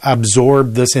of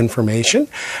absorb this information.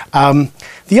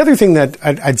 The other thing that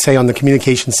I'd say on the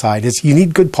communication side is you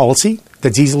need good policy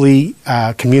that's easily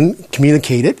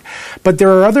communicated, but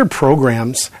there are other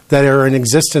programs that are in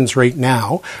existence right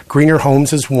now. Greener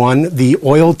Homes is one. The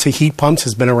oil to heat pumps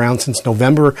has been around since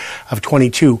November of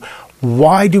 22.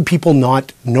 Why do people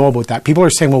not know about that? People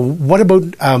are saying, well, what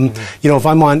about,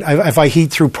 if I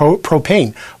heat through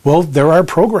propane? Well, there are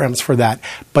programs for that,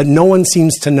 but no one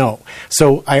seems to know.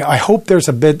 So I hope there's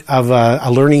a bit of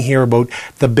a learning here about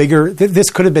the bigger,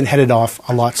 this could have been headed off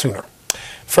a lot sooner.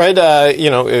 Fred,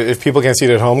 if people can't see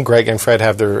it at home, Greg and Fred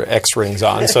have their X rings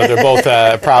on, so they're both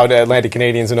proud Atlantic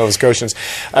Canadians and Nova Scotians.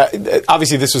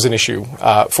 Obviously, this was an issue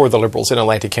for the Liberals in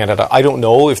Atlantic Canada. I don't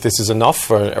know if this is enough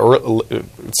or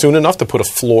soon enough to put a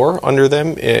floor under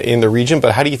them in the region,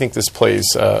 but how do you think this plays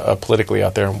politically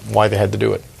out there and why they had to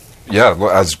do it? Yeah,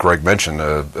 well, as Greg mentioned,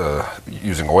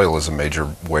 using oil is a major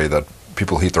way that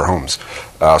people heat their homes.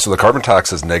 So the carbon tax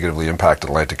has negatively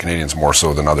impacted Atlantic Canadians more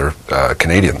so than other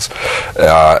Canadians.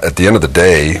 At the end of the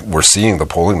day, we're seeing the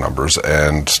polling numbers,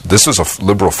 and this is a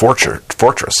Liberal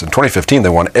fortress. In 2015, they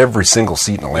won every single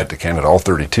seat in Atlantic Canada, all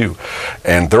 32,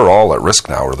 and they're all at risk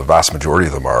now, or the vast majority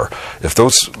of them are. If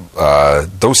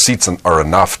those seats are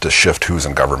enough to shift who's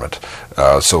in government.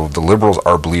 So the Liberals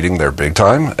are bleeding there big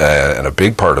time, and a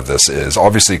big part of this is,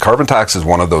 obviously, carbon tax is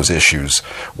one of those issues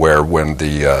where when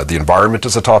the environment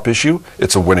is a top issue,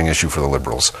 it's a winning issue for the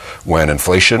Liberals. When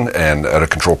inflation and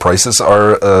out-of-control prices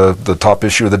are the top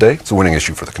issue of the day, it's a winning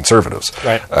issue for the Conservatives.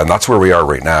 Right. And that's where we are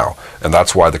right now. And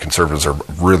that's why the Conservatives are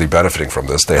really benefiting from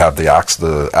this. They have the axe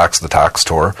the tax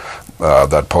tour.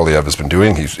 that Poilievre has been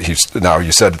doing. He's now,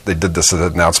 you said they did this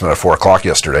announcement at 4:00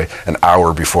 yesterday, an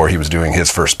hour before he was doing his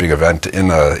first big event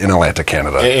in Atlantic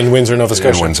Canada. In Windsor, Nova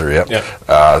Scotia. In Windsor,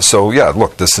 yeah. So,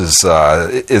 look, this is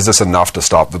this enough to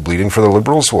stop the bleeding for the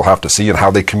Liberals? We'll have to see, and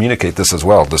how they communicate this as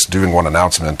well. Just doing one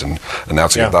announcement and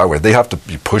announcing it that way. They have to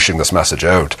be pushing this message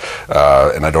out,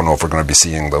 and I don't know if we're going to be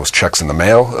seeing those checks in the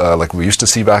mail like we used to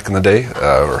see back in the day,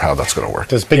 or how that's going to work.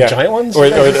 Those big giant ones? Or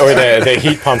the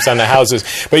heat pumps on the houses.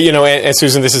 But, and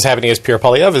Susan, this is happening as Pierre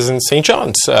Poilievre is in St.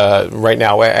 John's right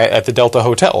now at the Delta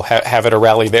Hotel, having a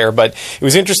rally there. But it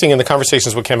was interesting in the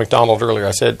conversations with Ken McDonald earlier.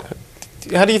 I said,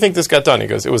 how do you think this got done? He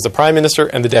goes, it was the Prime Minister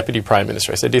and the Deputy Prime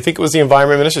Minister. I said, do you think it was the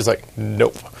Environment Minister? He's like,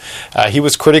 nope. He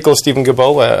was critical of Stephen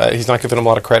Guilbeault. He's not giving him a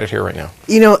lot of credit here right now.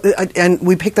 And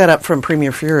we picked that up from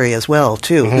Premier Fury as well,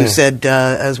 too, who said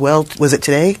as well, was it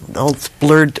today? All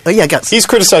blurred. Oh, yeah, he's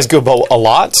criticized Guilbeault a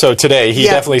lot, so today he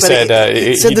definitely said...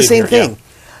 He said the same thing.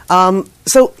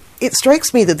 So it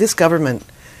strikes me that this government,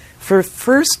 for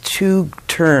first 2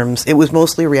 terms, it was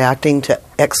mostly reacting to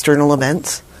external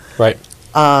events. Right.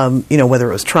 Whether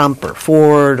it was Trump or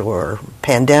Ford or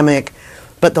pandemic.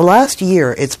 But the last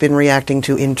year, it's been reacting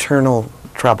to internal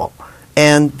trouble.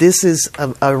 And this is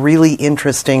a really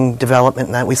interesting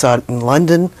development that we saw it in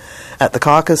London at the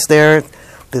caucus there,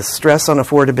 this stress on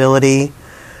affordability.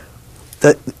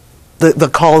 The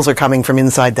calls are coming from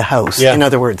inside the House, in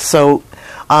other words. So,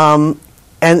 and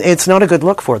it's not a good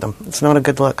look for them. It's not a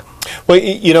good look. Well,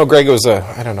 Greg, it was,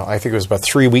 I don't know, I think it was about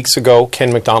 3 weeks ago,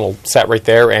 Ken McDonald sat right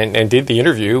there and did the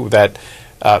interview that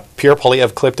Pierre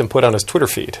Poilievre clipped and put on his Twitter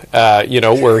feed,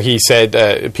 where he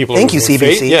said people Thank you, CBC.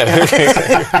 Faith.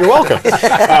 Yeah, you're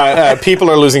welcome. People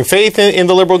are losing faith in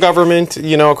the Liberal government,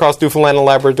 across Newfoundland and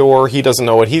Labrador. He doesn't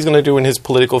know what he's going to do in his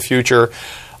political future.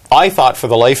 I thought for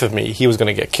the life of me he was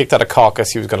going to get kicked out of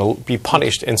caucus. He was going to be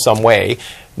punished in some way.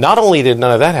 Not only did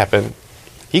none of that happen,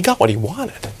 he got what he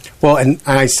wanted. Well, and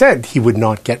I said he would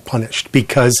not get punished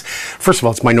because, first of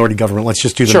all, it's minority government. Let's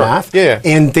just do the math. Yeah.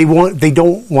 And they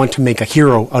don't want to make a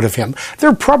hero out of him.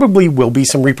 There probably will be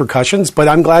some repercussions, but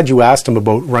I'm glad you asked him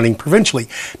about running provincially,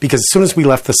 because as soon as we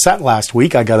left the set last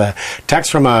week, I got a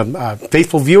text from a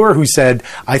faithful viewer who said,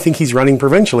 I think he's running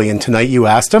provincially. And tonight you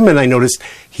asked him, and I noticed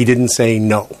he didn't say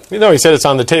no. No, he said it's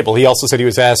on the table. He also said he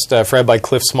was asked, Fred, by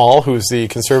Cliff Small, who's the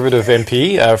Conservative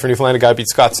MP for Newfoundland, a guy beat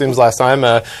Scott Sims last time,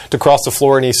 to cross the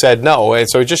floor, and he said no. And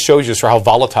so it just shows you how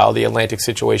volatile the Atlantic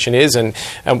situation is, and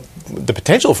the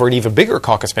potential for an even bigger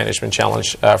caucus management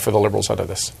challenge for the Liberals out of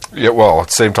this. Yeah, well, at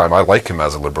the same time, I like him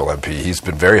as a Liberal MP. He's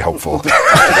been very helpful to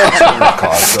the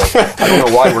cause, so I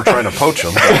don't know why we're trying to poach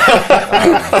him.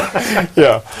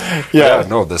 But,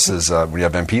 no, this is, when you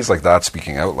have MPs like that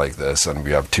speaking out like this, and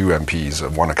we have 2 MPs,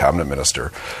 one a cabinet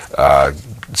minister,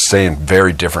 saying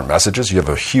very different messages, you have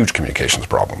a huge communications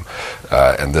problem.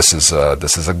 And this is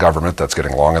a government that's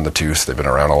getting long in the tooth. They've been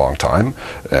around a long time,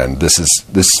 and this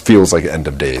feels like end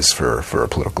of days for a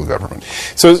political government.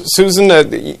 So, Susan,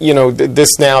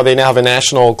 this now they now have a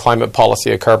national climate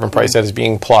policy, a carbon price that is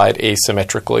being applied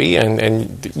asymmetrically,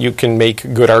 and you can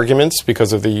make good arguments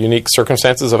because of the unique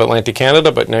circumstances of Atlantic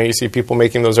Canada. But now you see people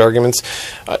making those arguments.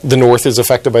 The North is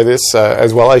affected by this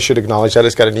as well. I should acknowledge that. I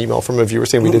just got an email from a viewer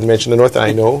saying we didn't mention the North, and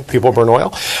I know people burn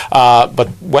oil, but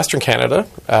Western Canada,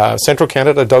 Central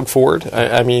Canada, Doug Ford.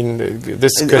 I mean,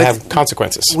 this could have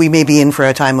consequences. We may be in for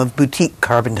a time of boutique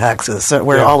carbon taxes,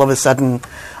 where all of a sudden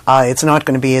it's not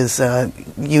going to be as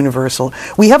universal.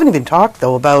 We haven't even talked,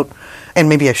 though, about, and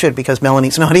maybe I should because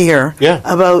Melanie's not here,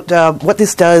 about what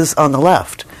this does on the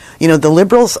left. The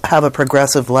Liberals have a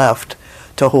progressive left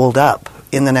to hold up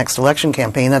in the next election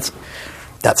campaign.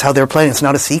 That's how they're planning. It's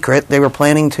not a secret. They were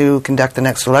planning to conduct the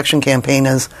next election campaign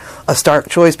as a stark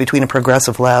choice between a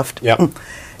progressive left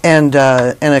and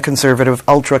a conservative,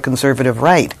 ultra-conservative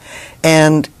right.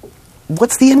 And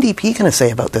what's the NDP going to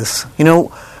say about this?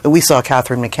 We saw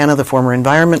Catherine McKenna, the former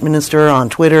environment minister, on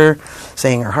Twitter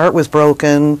saying her heart was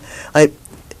broken.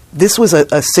 This was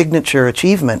a signature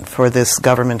achievement for this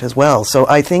government as well. So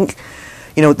I think,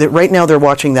 that right now they're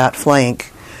watching that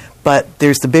flank. But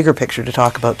there's the bigger picture to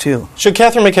talk about, too. Should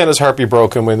Catherine McKenna's heart be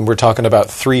broken when we're talking about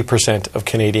 3% of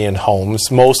Canadian homes,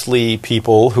 mostly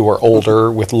people who are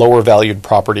older with lower valued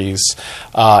properties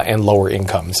and lower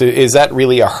incomes? Is that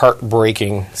really a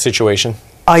heartbreaking situation?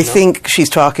 I think she's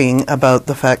talking about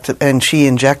the fact that, and she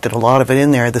injected a lot of it in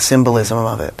there, the symbolism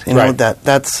of it.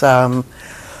 That's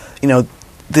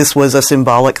this was a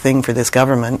symbolic thing for this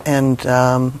government, and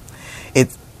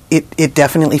it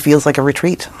definitely feels like a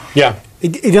retreat. Yeah.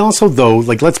 It also, though,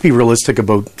 like, let's be realistic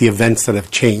about the events that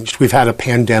have changed. We've had a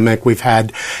pandemic. We've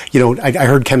had, I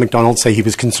heard Ken McDonald say he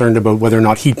was concerned about whether or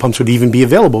not heat pumps would even be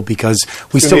available because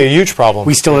it's a huge problem.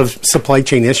 We still have supply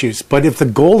chain issues. But if the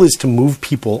goal is to move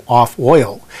people off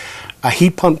oil, a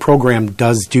heat pump program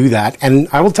does do that. And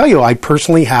I will tell you, I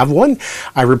personally have one.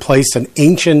 I replaced an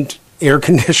ancient air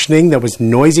conditioning that was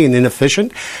noisy and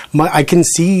inefficient. I can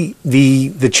see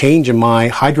the change in my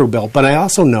hydro bill, but I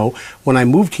also know when I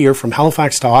moved here from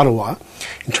Halifax to Ottawa,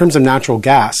 in terms of natural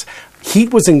gas,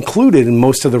 heat was included in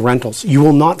most of the rentals. You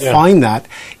will not find that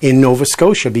in Nova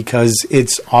Scotia because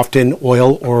it's often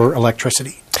oil or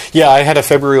electricity. Yeah, I had a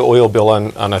February oil bill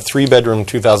on a 3-bedroom,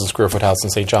 2,000 square foot house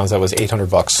in St. John's. That was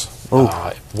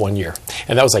 $800 1 year,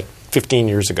 and that was like 15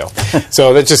 years ago.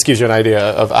 So that just gives you an idea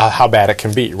of how bad it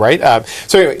can be, right?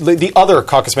 So anyway, the other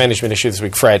caucus management issue this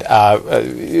week, Fred,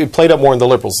 it played up more in the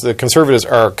Liberals. The Conservatives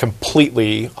are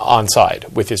completely on side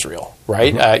with Israel,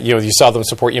 right? Mm-hmm. You saw them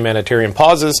support humanitarian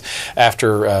pauses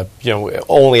after,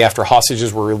 only after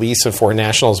hostages were released and foreign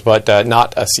nationals, but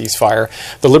not a ceasefire.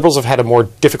 The Liberals have had a more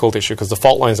difficult issue because the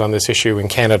fault lines on this issue in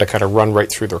Canada kind of run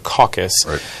right through their caucus.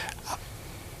 Right.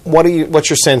 What's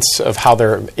your sense of how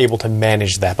they're able to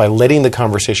manage that by letting the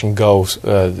conversation go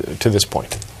to this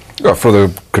point? Well, for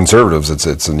the Conservatives,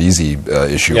 it's an easy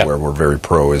issue where we're very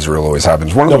pro-Israel. Always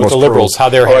happens. One of the most Liberals, how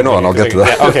they're I know, and I'll get to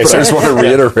that. Yeah, okay, I just want to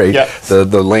reiterate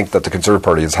the link that the Conservative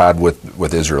Party has had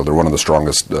with Israel. They're one of the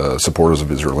strongest supporters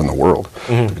of Israel in the world.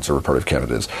 Mm-hmm. The Conservative Party of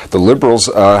Canada is. The Liberals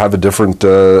have a different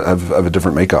have a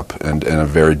different makeup and a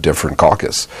very different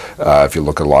caucus. If you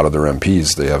look at a lot of their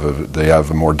MPs, they have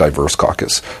a more diverse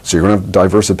caucus. So you're going to have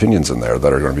diverse opinions in there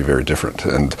that are going to be very different.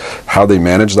 And how they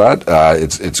manage that,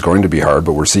 it's going to be hard.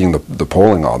 But we're seeing the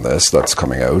polling on this that's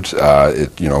coming out.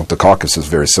 The caucus is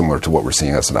very similar to what we're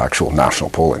seeing as an actual national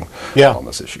polling on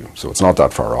this issue. So it's not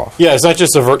that far off. Yeah, it's not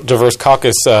just a diverse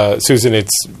caucus, Susan,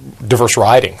 it's diverse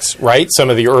ridings, right? Some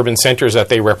of the urban centers that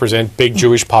they represent, big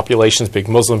Jewish populations, big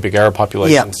Muslim, big Arab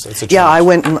populations. Yeah, I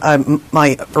went,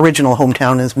 my original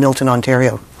hometown is Milton,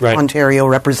 Ontario. Right. Ontario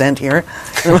represent here.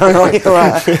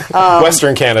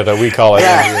 Western Canada, we call it.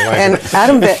 Yeah, and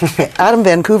Adam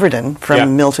Van Couverden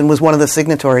from Milton was one of the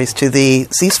signatories to the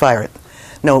ceasefire.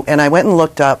 And I went and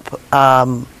looked up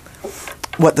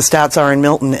what the stats are in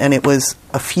Milton, and it was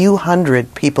a few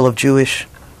hundred people of Jewish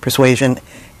persuasion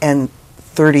and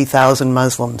 30,000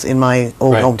 Muslims in my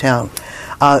old hometown.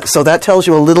 So that tells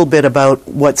you a little bit about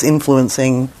what's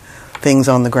influencing things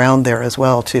on the ground there as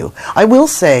well, too. I will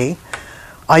say,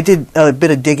 I did a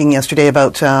bit of digging yesterday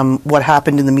about what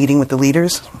happened in the meeting with the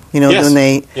leaders, when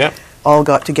they all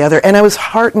got together, and I was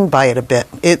heartened by it a bit.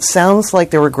 It sounds like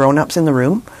there were grown-ups in the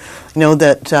room,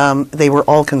 that they were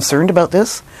all concerned about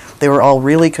this. They were all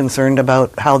really concerned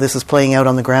about how this is playing out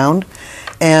on the ground.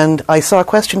 And I saw a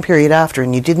question period after,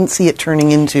 and you didn't see it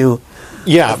turning into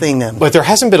a thing then. But there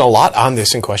hasn't been a lot on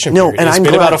this in question period. And it's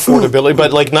been about affordability,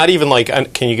 but not even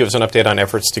can you give us an update on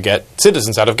efforts to get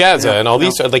citizens out of Gaza and all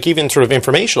these, even sort of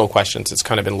informational questions, it's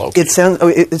kind of been low key.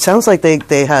 It sounds like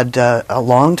they had a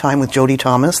long time with Jody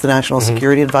Thomas, the National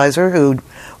Security Advisor, who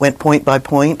went point by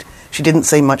point. She didn't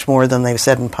say much more than they've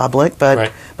said in public,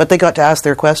 but they got to ask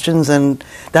their questions, and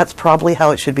that's probably how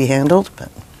it should be handled.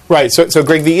 But. Right. So,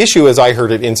 Greg, the issue, as I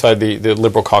heard it inside the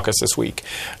Liberal caucus this week,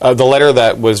 the letter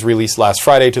that was released last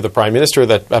Friday to the Prime Minister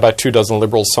that about 24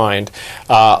 Liberals signed,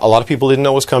 a lot of people didn't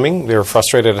know was coming. They were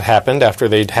frustrated it happened after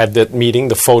they'd had that meeting,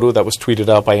 the photo that was tweeted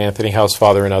out by Anthony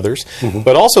Housefather and others. Mm-hmm.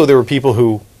 But also there were people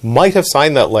who might have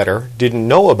signed that letter, didn't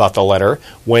know about the letter,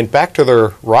 went back to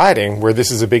their riding where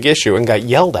this is a big issue and got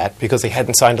yelled at because they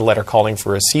hadn't signed a letter calling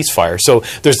for a ceasefire. So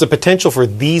there's the potential for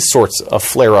these sorts of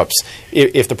flare-ups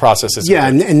if the process is good.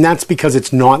 And that's because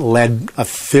it's not led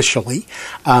officially.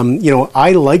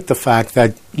 I like the fact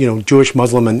that Jewish,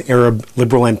 Muslim, and Arab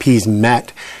Liberal MPs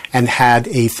met and had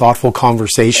a thoughtful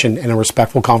conversation and a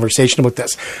respectful conversation about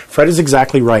this. Fred is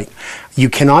exactly right. You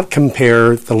cannot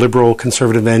compare the Liberal,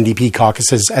 Conservative, and NDP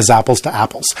caucuses as apples to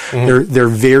apples. Mm-hmm. They're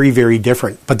very, very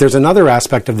different. But there's another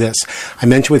aspect of this. I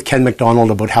mentioned with Ken McDonald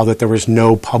about how that there was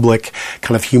no public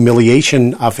kind of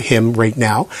humiliation of him right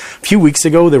now. A few weeks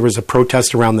ago, there was a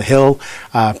protest around the Hill,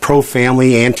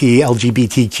 pro-family,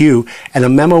 anti-LGBTQ, and a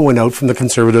memo went out from the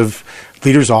Conservative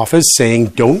leader's office saying,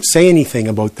 don't say anything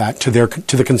about that to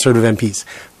the Conservative MPs.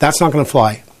 That's not going to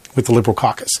fly with the Liberal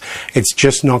caucus. It's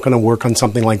just not going to work on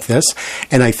something like this.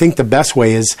 And I think the best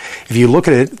way is, if you look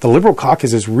at it, the Liberal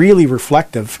caucus is really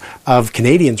reflective of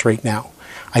Canadians right now.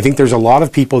 I think there's a lot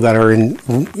of people that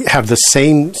have the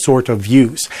same sort of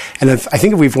views. And I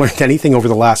think if we've learned anything over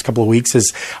the last couple of weeks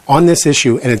is on this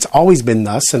issue, and it's always been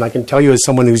thus, and I can tell you as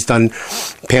someone who's done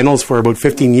panels for about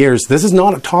 15 years, this is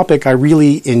not a topic I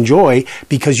really enjoy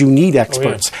because you need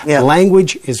experts.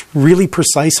 Language is really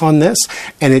precise on this,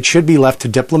 and it should be left to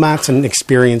diplomats and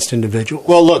experienced individuals.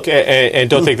 Well, look, and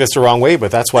don't take this the wrong way,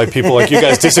 but that's why people like you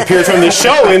guys disappeared from this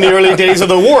show in the early days of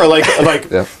the war.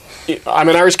 I'm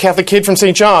an Irish Catholic kid from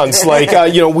St. John's.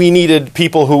 We needed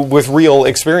people who with real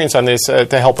experience on this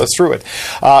to help us through it.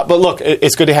 But look,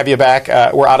 it's good to have you back.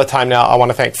 We're out of time now. I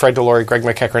want to thank Fred Delory, Greg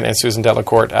McEachern, and Susan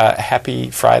Delacourt. Happy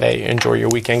Friday. Enjoy your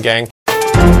weekend, gang.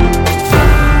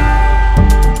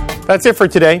 That's it for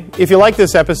today. If you like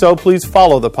this episode, please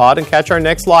follow the pod and catch our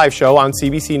next live show on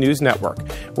CBC News Network.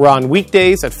 We're on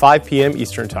weekdays at 5 p.m.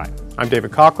 Eastern Time. I'm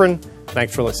David Cochran.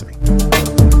 Thanks for listening.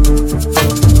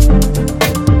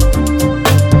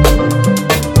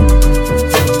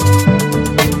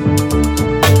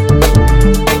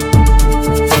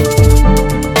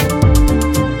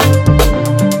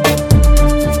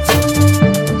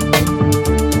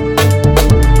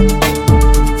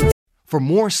 For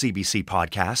more CBC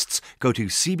podcasts, go to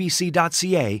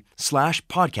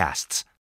cbc.ca/podcasts.